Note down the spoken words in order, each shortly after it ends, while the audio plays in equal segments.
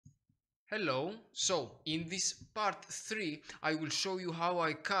Hello, so in this part 3 I will show you how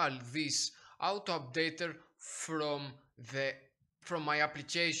I call this AutoUpdater from my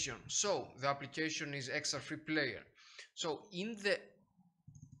application. So the application is Extra3 Player. So in the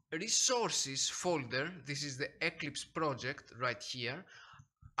resources folder, this is the Eclipse project right here,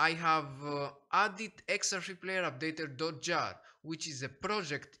 I have added Extra3 Player Updater.jar, which is a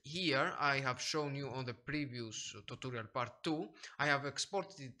project here I have shown you on the previous tutorial part 2. I have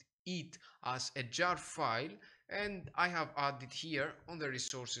exported it as a jar file and I have added here on the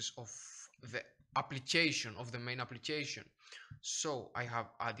resources of the application, of the main application. So I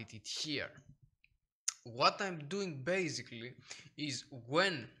have added it here. What I'm doing basically is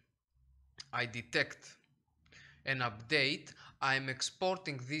when I detect an update, I'm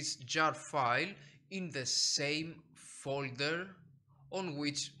exporting this jar file in the same folder on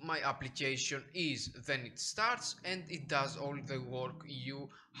which my application is. Then it starts and it does all the work you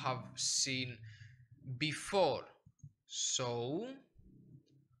have seen before. So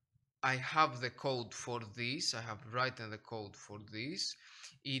I have the code for this. I have written the code for this.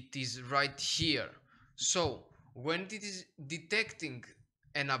 It is right here. So when it is detecting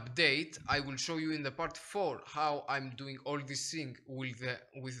an update, I will show you in the part 4 how I'm doing all this thing with the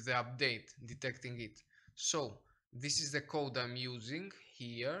update, detecting it. So this is the code I'm using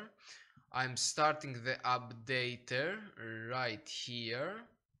here. I'm starting the updater right here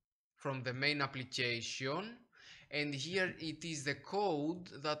from the main application, and here it is the code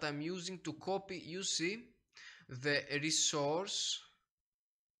that I'm using to copy, you see, the resource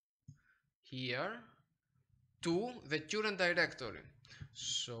here to the current directory.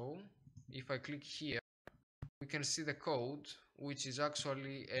 So if I click here, we can see the code, which is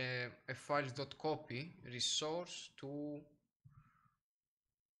actually a files.copy resource to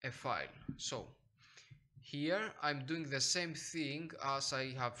a file. So here I'm doing the same thing as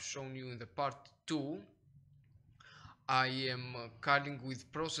I have shown you in the part 2. I am calling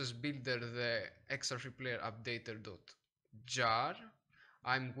with process builder the Extra3 Player Updater.jar.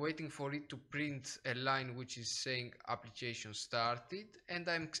 I'm waiting for it to print a line which is saying application started, and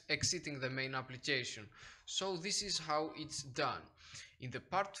I'm exiting the main application. So this is how it's done. In the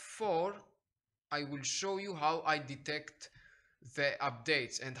part 4 I will show you how I detect the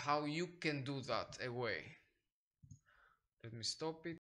updates and how you can do that away. Let me stop it.